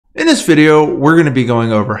In this video, we're going to be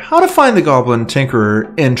going over how to find the Goblin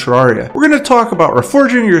Tinkerer in Terraria. We're going to talk about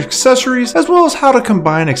reforging your accessories, as well as how to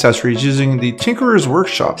combine accessories using the Tinkerer's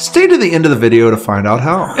Workshop. Stay to the end of the video to find out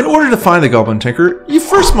how. In order to find the Goblin Tinkerer, you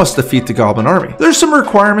first must defeat the Goblin army. There's some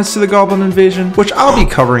requirements to the Goblin invasion, which I'll be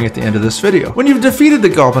covering at the end of this video. When you've defeated the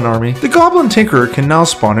Goblin army, the Goblin Tinkerer can now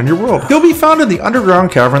spawn in your world. He'll be found in the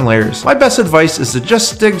underground cavern layers. My best advice is to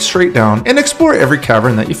just dig straight down and explore every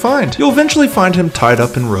cavern that you find. You'll eventually find him tied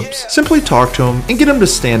up in ropes. Simply talk to him and get him to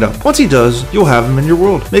stand up. Once he does, you'll have him in your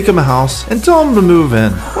world. Make him a house and tell him to move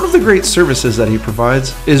in. One of the great services that he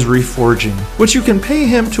provides is reforging, which you can pay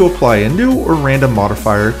him to apply a new or random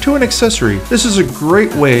modifier to an accessory. This is a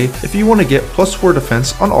great way if you want to get +4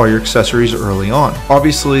 defense on all your accessories early on.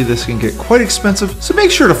 Obviously, this can get quite expensive, so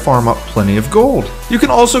make sure to farm up plenty of gold. You can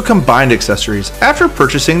also combine accessories after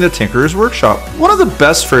purchasing the Tinkerer's Workshop. One of the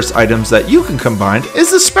best first items that you can combine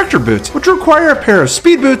is the Spectre Boots, which require a pair of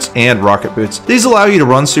speed boots and rocket boots. These allow you to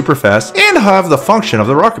run super fast and have the function of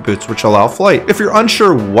the rocket boots, which allow flight. If you're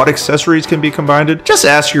unsure what accessories can be combined, just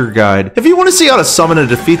ask your guide. If you want to see how to summon and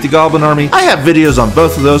defeat the Goblin army, I have videos on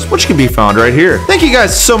both of those, which can be found right here. Thank you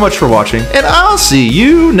guys so much for watching, and I'll see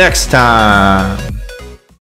you next time.